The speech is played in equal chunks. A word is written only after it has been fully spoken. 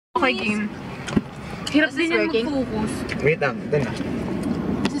Okay, game. Hirap din yung mag-focus. Wait lang, dun na.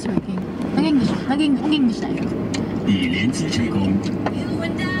 This is working. Nag-English tayo.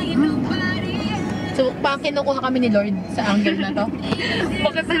 So, pa kinukuha kami ni Lord sa angle na to.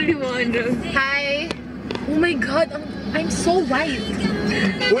 Bakit ang liwanag? Hi! Oh my God! I'm so white!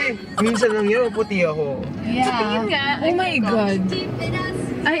 Uy, minsan lang yun, puti ako. Yeah. Tingin nga. Oh my God!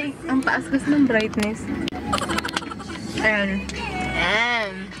 Ay, ang taas kasi ng brightness. Ayan.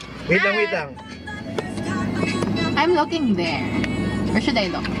 Wait lang. I'm looking there. Where should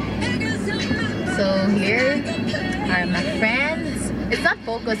I look? So here are my friends. It's not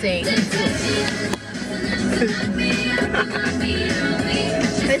focusing.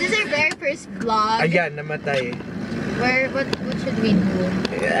 This is our very first vlog. Ayan, namatay. What should we do?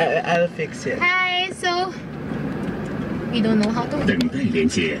 I'll fix it. Hi, so we don't know how to.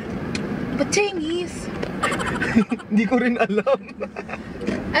 But Chinese. Hindi ko rin alam.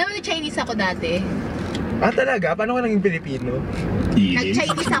 Alam mo, Chinese ako dati. Talaga? Paano ka naging Pilipino?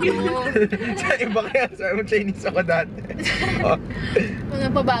 Nag-Chinese ako. Sa iba kaya sabi mo Chinese ako dati.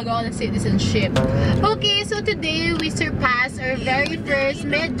 Pabago ako ng citizenship. Okay, so today we surpassed our very first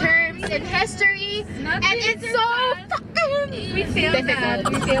midterms in history. And it's so fucking We failed that.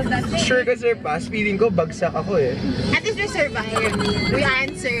 We failed that. Sure ka surpass? Feeling ko bagsak ako eh. At least we survived. We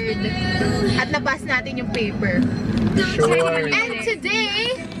answered. At nabas natin yung paper. Sure. And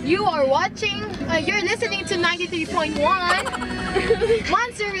today, you are watching, you're listening to 93.1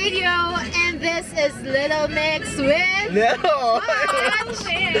 Monster Radio, and this is Little Mix with No!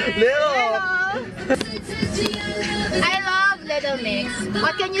 I love Little Mix.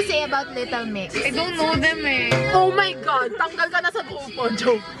 What can you say about Little Mix? I don't know them eh. Oh my God! Tanggal ka na sa grupo,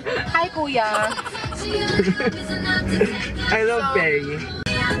 joke. Hi, Kuya. I love Perry.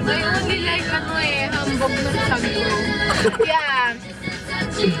 I only like hambog ng sagro. Yeah.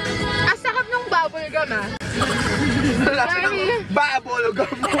 Asakap ng bubblegum ah. Malapit ng bubblegum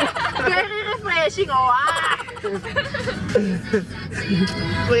mo. Very refreshing, oh ah.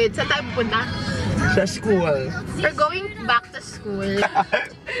 Wait, saan tayo pupunta? Sa school. We're going back to school.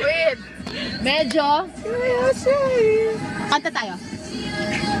 Wait, medyo. Kanta tayo.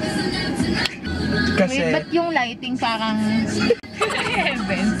 Kasi... Wait, ba't yung lighting parang...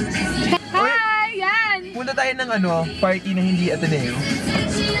 Heaven. Hi! Yan! Punta tayo ng party na hindi Ateneo.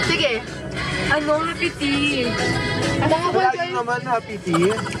 Sige. Happy tea. Lagi naman happy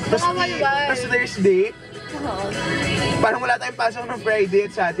tea. Tapos Thursday. Parang wala tayong pasok ng Friday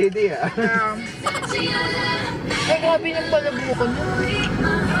at Saturday ah. Ay, grabe ng palabukan mo.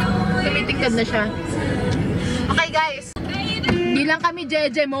 Tumitingkad na siya. Okay guys. Hindi lang kami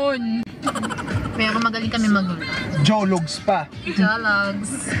Jejemon. Pero magaling kami Jologs pa.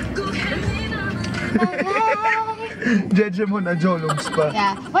 Jologs. Jejemon na Jologs pa.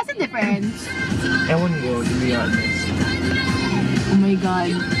 Yeah. What's the difference? Ewan ko, to be honest. Oh my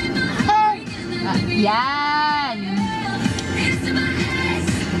God. Yan!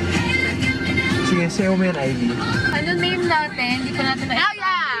 Sige, sayo mo yan, Ivy. Ano name natin? Hindi ko natin Oh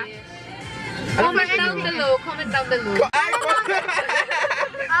yeah! Comment down below. Comment down below.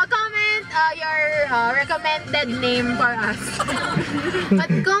 Comment your recommended name for us. At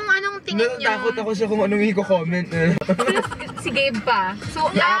kung anong tingin nyo. Natatakot ako sa kung anong i-comment. Si Gabe pa.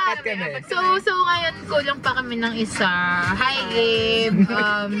 So, Apat kami. So ngayon kulang pa kami ng isa. Hi Gabe.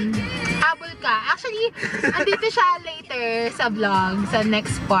 Habol ka. Actually, andito siya later sa vlog, sa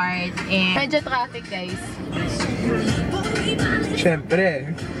next part. And medyo traffic guys.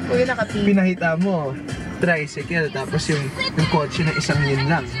 Siyempre. Uy, nakapin. Pinakita mo. Tricycle, tapos yung kotse na isang yun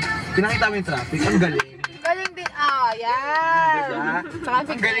lang. Pinakita mo yung traffic. Ang galing. Galing din. Yan. Diba?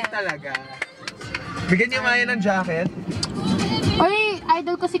 Traffic Ang galing talaga. Bigyan niyo Maya ng jacket. Uy,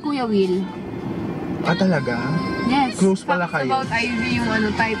 idol ko si Kuya Will. Talaga? Yes. Close pala Facts kayo. about Ivy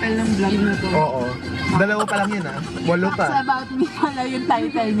yung title ng vlog na to. Oo. Dalawa pa lang yun 8 pa. Facts about me pala yung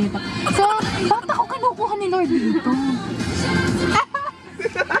title nito. So, bakit ako kinukuha ni Lord dito?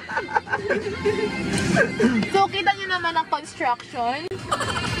 So, kita nyo naman ang construction.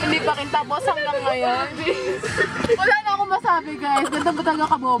 Hindi pa rin tapos hanggang ngayon. Wala na akong masabi guys. Ganda ba talaga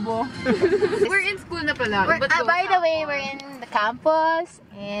kabobo? We're in school na pala. By the way, we're in the campus.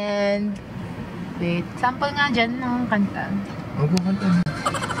 And, wait, sample nga dyan ng kanta. Kanta.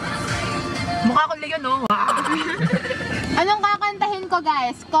 Mukha ko Leon, no? Anong kakantahin ko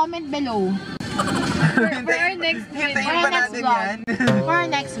guys? Comment below. For our next vlog. For our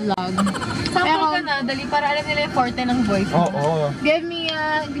next vlog. Sample ka na, dali, para alam nila yung forte ng voice. Oo. Give me,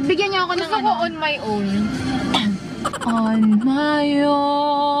 bigyan niyo ako ng Gusto ko on my own. On my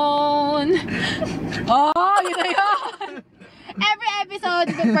own. Oh, yun na yun. Every episode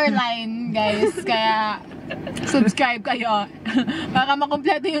per line, guys. Kaya, subscribe kayo. Para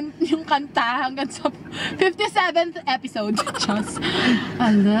makompleto yung kanta hanggang sa 57th episode. Just, I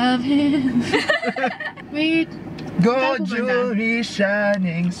love him. Wait. Gold jewelry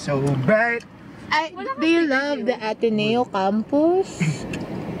shining so bright. Do you love the Ateneo campus?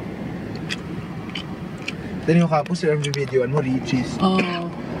 Then yung kapos yung videoan mo, Richies. Oh,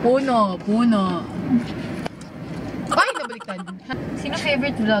 puno. Ay, nabaliktad. Sino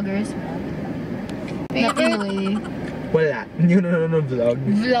favorite vloggers mo? Favorite? Wala. Hindi ko nanonood vlog.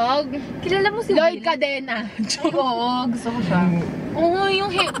 Vlog? Kilala mo si Lloyd Will? Cadena. Oo, gusto ko siya. Oo, yung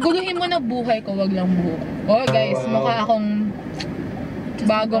guluhin mo na buhay ko, wag lang buhok. Oh guys, Wow. mukha akong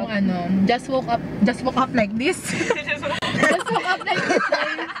bagong just woke up like this. Just woke up like this,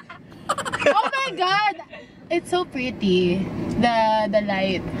 guys. Oh my god! It's so pretty. The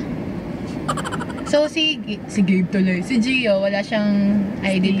light. So si Gabe tuloy. Si Gio, wala siyang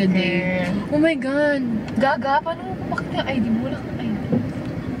ID today. Oh my god. Gaga, paano mo kumakita yung ID mo? Wala kang ID.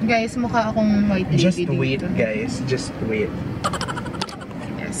 Guys, mukha akong white lady Just dito. wait, guys. Just wait.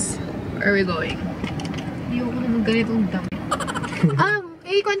 Yes. Where are we going? Ayoko naman ganitong damit.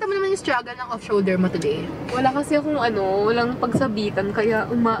 Kwenta mo naman yung struggle ng off-shoulder mo today. Wala kasi akong walang pagsabitan, kaya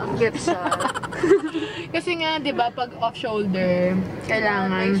umaakyat siya. Kasi nga, di ba, pag off-shoulder,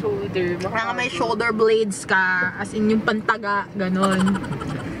 kailangan may shoulder blades ka, as in yung pantaga, ganon.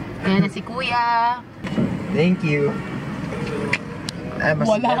 Ayan na si Kuya. Thank you. I'm a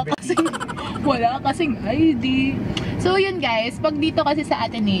celebrity. Wala kasing ID. So yun guys, pag dito kasi sa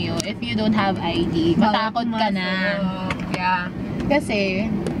Ateneo, if you don't have ID, matakot ka na. Yeah. Kasi,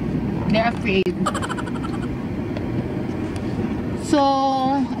 they're afraid. So,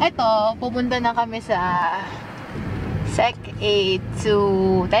 eto, pupunta na kami sa Sec A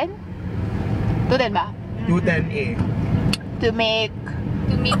 210? 210 ba? 210A. To meet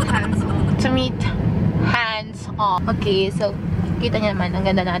hands on. Okay, so, kita niyo naman, ang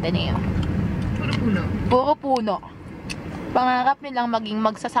ganda natin eh. Puro puno. Pangarap nilang maging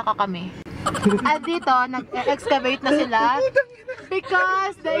magsasaka kami. At dito, nag-excavate na sila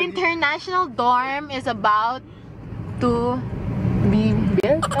because the international dorm is about to be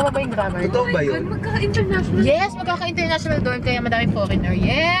built. Tama ba yung grammar? Totoo ba yun? Magka-international. Yes, magkaka-international dorm kaya madaming foreigner.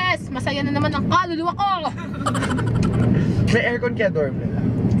 Yes! Masaya na naman ang kaluluwa ko! May aircon kaya dorm nila?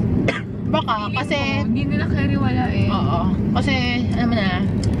 Baka, kasi... Hindi nila carry wala eh. Oo. Kasi, alam mo na,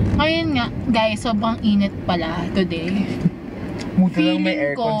 ngayon nga, guys, sobrang init pala today. Buti lang may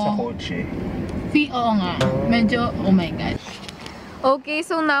Feeling aircon ko- sa kotse. Oo nga. Medyo, oh my God. Okay,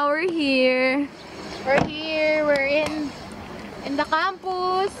 so now we're here. We're here, we're in the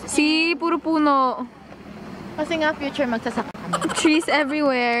campus. See, puro puno. Kasi nga, future magsasaka kami. Trees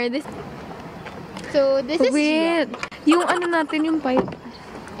everywhere. So, this is Wait, yung natin, yung pipe.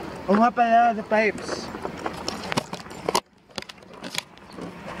 Oo nga pala, the pipes.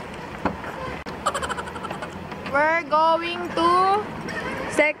 We're going to...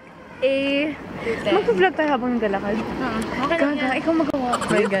 Sec A. Mag-vlog tayo habang naglalakad. Okay lang Gaga, yan. ikaw magawa.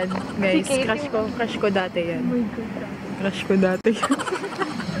 Oh my God, guys, Sige, crush ko dati yan. Oh my God. Crush ko dati yan.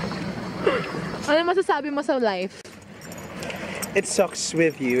 Ano masasabi mo sa life? It sucks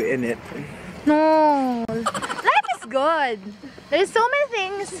with you in it. No. Life is good. There's so many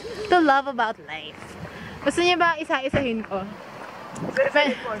things to love about life. Gusto niyo ba isa-isahin ko?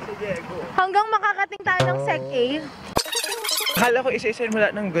 Hanggang makakating tayo ng Sec A. Akala ko isa-isahin mo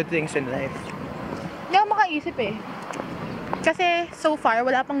lahat ng good things in life. Hindi ako makaisip eh. Kasi so far,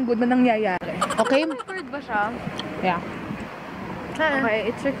 wala pang good na nangyayari. Okay? Record ba siya? Yeah. Okay,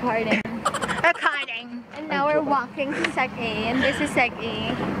 it's recording. Recording. And now we're walking to Sec A, and this is Sec A.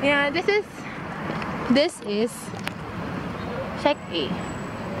 Yeah, this is Sec A.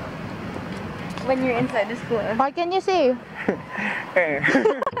 When you're inside the school. What can you say?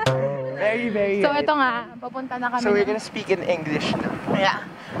 Very, very So right. ito nga, papunta na kami. So we're gonna speak in English now. Yeah.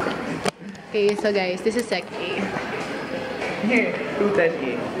 Okay, so guys, this is Sec A. Here,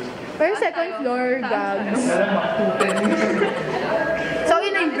 210A. Pero second floor, gags. So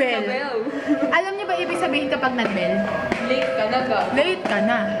yun ang bell. Alam niyo ba ibig sabihin kapag nag-bell? Late ka na ba? Late ka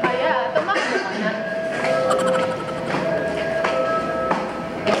na. Kaya, tumakbo ka na.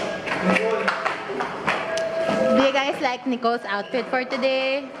 Do you guys like Nicole's outfit for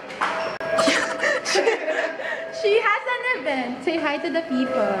today? She has an event. Say hi to the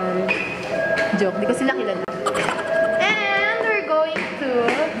people. Joke, di ko sila kilala. And we're going to...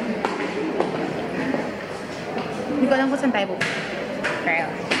 Hindi ko alam kung saan tayo pupunta. Kaya,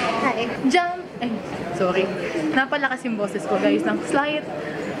 hi. Jump! Ay, sorry. Napalakas yung boses ko, guys, ng slight.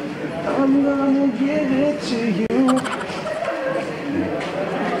 I'm gonna give it to you.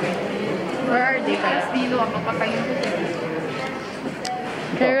 Where are they? Kaya dilo ang papakain ko.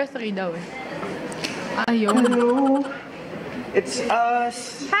 Pero 3 daw eh. Ayun. Hello. It's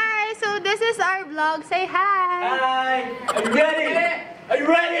us. Hi! So this is our vlog. Say hi! Hi! Are you ready? Are you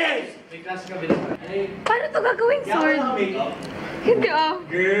ready? Paano to gagawing sword? Hindi ah.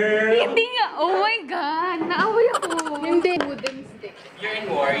 Girl. Hindi nga. Oh my God. Naaway ako. Hindi. Wooden stick. You're in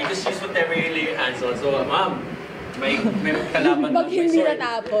war, you just use whatever you lay your hands on. So, ma'am, may kalaban Pag hindi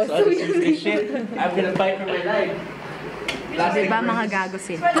natapos. So, I'll just use this shit. I'm gonna fight for my life. Diba mga gago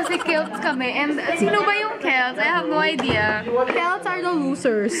sila? Kasi Celts kami. And sino ba yung Celts? I have no idea. Celts are the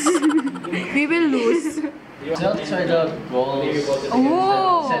losers. We will lose. Celts are the goals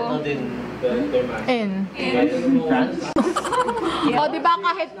Oh! settled in their match. France? O, diba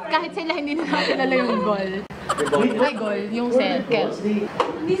kahit sila hindi nila kilala yung goal. Ay, goal. Yung Celts.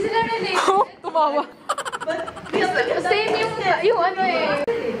 Hindi sila related. Oh, tumawa. Same yung ano eh.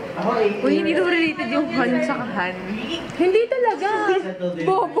 Uy, hindi daw related yung Han sa Han. Hindi talaga.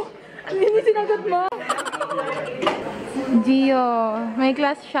 Bobo. Hindi sinagot mo. Gio, may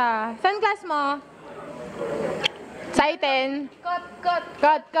class siya. Saan class mo? Excited.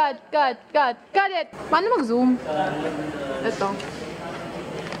 Cut it. Paano mag-zoom? Ito.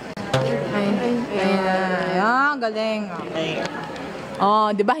 Ay, galing.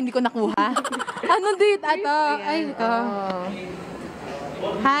 Oh, di ba hindi ko nakuha? Ano dito? Ato. Ay, ito.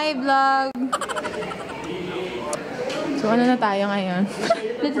 Hi, vlog. So, ano na tayo ngayon?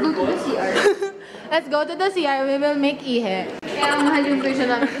 Let's go to the CR. Let's go to the CR. We will make ihe. Kaya mahal yung tuition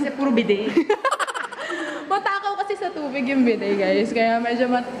namin kasi puro bidet. Matakaw kasi sa tubig yung bidet, guys. Kaya medyo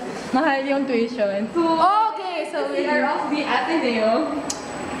mahal yung tuition. Okay, so we are off the Ateneo.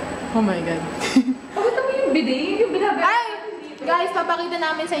 Oh my God. Pakita mo yung bidet, yung binabi. Ay! Guys, papakita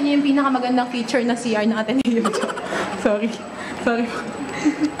namin sa inyo yung pinakamagandang feature ng CR ng Ateneo. Sorry.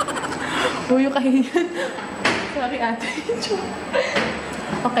 Huyo kayo yan. Sorry, ate.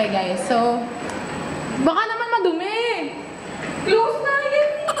 Okay, guys. So, baka naman madumi. Close na yan.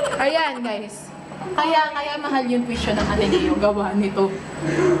 Ayan, guys. Kaya mahal yung tuition ng Ateneo gawa nito.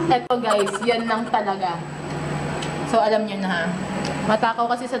 Eto, guys. Yan lang talaga. So, alam nyo na ha. Matakaw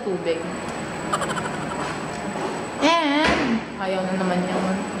kasi sa tubig. And, ayaw na naman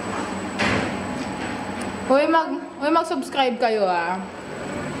yan. Uy, mag-subscribe kayo ah.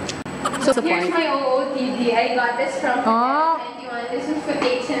 Support. Here's my OOTD. I got this from 21. This is for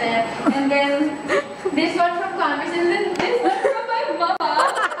H&M. And then this one from Converse. And then this one from my mama.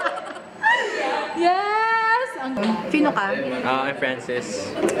 Yes! Sino ka? I'm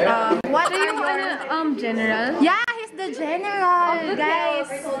Francis. What So yung general? Yeah, he's the general, guys.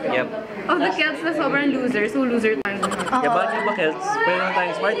 Yep. Of the Celts na sobrang loser. So loser tayo. Yeah, bakit yung ba Celts? Pwede lang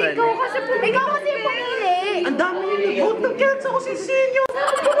tayong Spartan. Ikaw kasi pumili. Ang dami nyo vote ng Celts ako si Sinyo.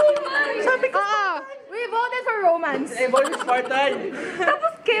 Sabi ko. We voted for romance. Eh, vote Spartan.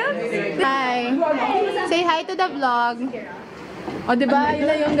 Tapos Celts? Hi. Say hi to the vlog. O, diba? Yun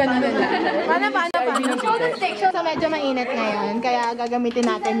na yung ganun nila. Paano? So, medyo mainit ngayon. Kaya gagamitin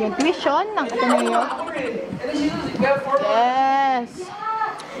natin yung tuition ng Ateneo. Yes!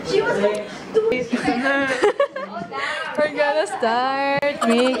 We're gonna start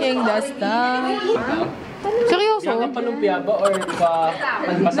making the stuff. Seryoso? Yung palumpia ba or pa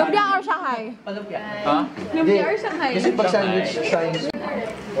panbasan? Lumpia or Shanghai? Palumpia. Ha? Lumpia or Shanghai? Kasi pag sandwich, Chinese.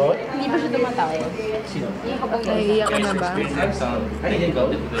 Hindi pa siya tumatawa. Sino? Naiiyak ka na ba? Ay, hindi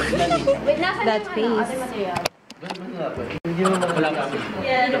ko. That face. Hindi mo wala kami.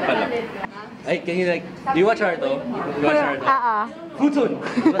 Ay, can you like, do you watch Naruto? You watch Naruto? Futun.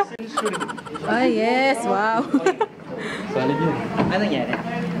 Russian shooting. Oh yes, wow. Solid yun. Ano nangyari?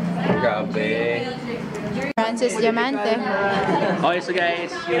 Grabe. Francis Diamante. Okay, so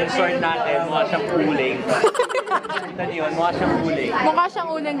guys, yung sword natin, mukha siyang uling. Kita niyo yun, mukha siyang uling. Mukha siyang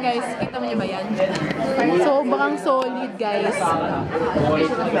ulang, guys. Kita mo niyo ba yan? Sobrang solid, guys.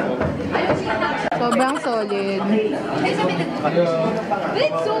 Sobrang solid. But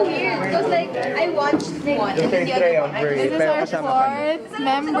it's so weird because like I watched one and then the other one. This is our fourth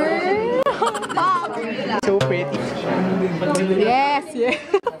member. So pretty. Yes, yes.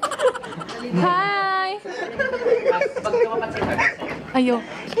 Hi! Ayok.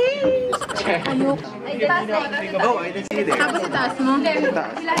 Ayok. Oh, I didn't see it. Tapos itaas mo.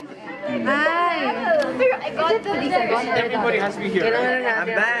 Hi! I got the Everybody has to be here. I'm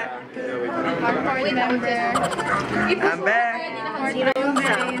back. Our fourth member. I'm back.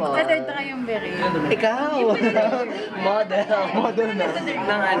 Ito yung berry. Ikaw! Model na.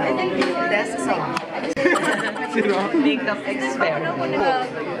 Ng ano? Test song. Makeup experiment.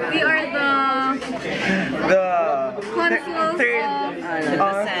 We are the The consuls Third.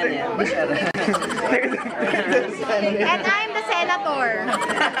 The Senate. And I'm the senator.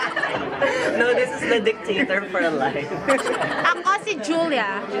 No, this is the dictator for life. Ako si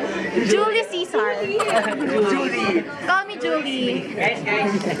Julia. Julie Caesar. Julie. Call me Julie. Guys,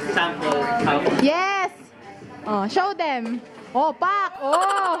 sample. Yes! Oh, show them. Oh, Pak!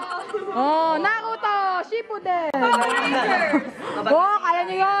 Oh! Oh, Naruto! Shippuden! Oh, kaya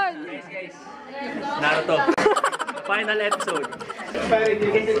niyo yun! Guys. Naruto. Final episode.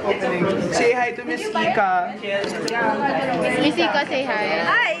 Say hi to Miss Ika. Miss Ika, say hi.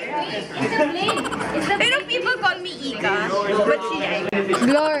 Hi! A lot of people call me Ika, but she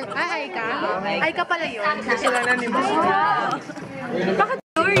Glor. Ay, Aika? Aika pala yun. Sila na ni Miss Ika. Bakit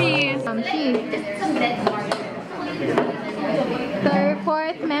stories? She. The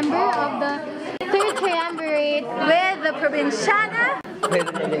fourth member of the third triumvirate with the Provinciana.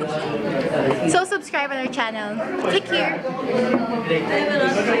 So subscribe on our channel. Click here.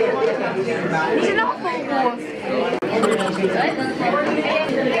 Hindi na ako focus.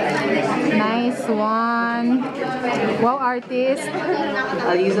 Nice one. Wow, artist.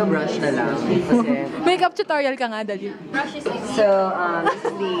 I'll use a brush na lang. Kasi, Makeup tutorial ka nga, dali. so, this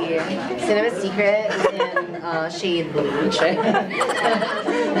is the Cinema Secret in shade blue.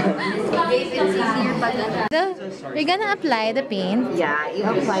 You're gonna apply the paint. Yeah, you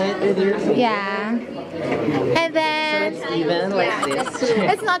apply it with your finger. Yeah. And So then it's even like this.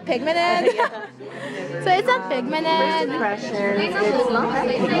 it's not pigmented. So it's not pigmented. Pressure.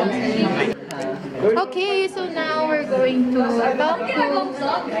 Okay, so now we're going to talk to...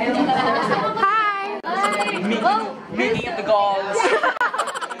 Hi! Meeting of the goals.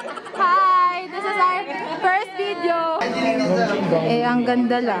 Hi! This is our first video. Eh, ang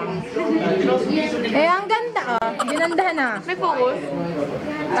ganda lang. Eh, ang ganda. Oh, ginandahan na. May focus.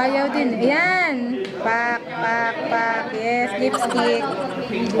 Ayaw din. Ayan. Pak, pak, pak. Yes, lipstick.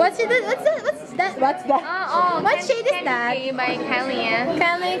 What's that? What's that? What shade is that? By Kellyanne.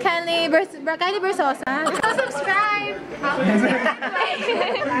 Kylie Versosa. So subscribe!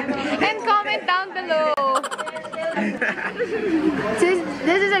 And comment down below.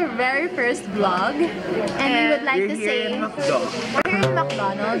 This is our very first vlog. And we would like to We're here say, in McDo. we're here in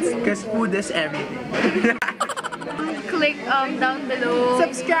McDonald's. Because food is everything. Click down below.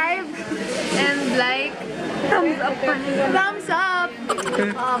 Subscribe. And like. Thumbs up. Thumbs up.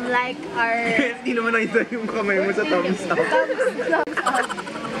 Like our Hindi naman nakita yung kamay mo sa thumbs up.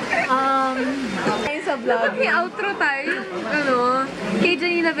 ayun sa vlog. May outro tayo. Ano? Kay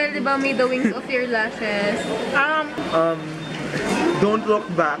Janina Bell, di ba, may the wings of your lashes? Don't look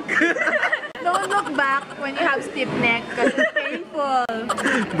back. Don't look back when you have stiff neck because it's painful.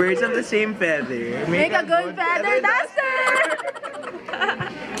 Birds of the same feather. Make a good feather duster.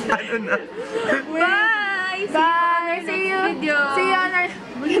 Ano na? Bye! Bye. See you. Video. See you on our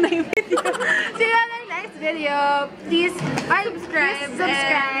See you on our next video. Please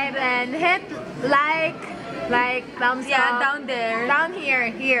subscribe and hit like, thumbs Yeah, up. down there. Down here,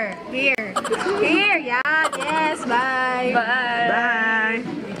 yeah.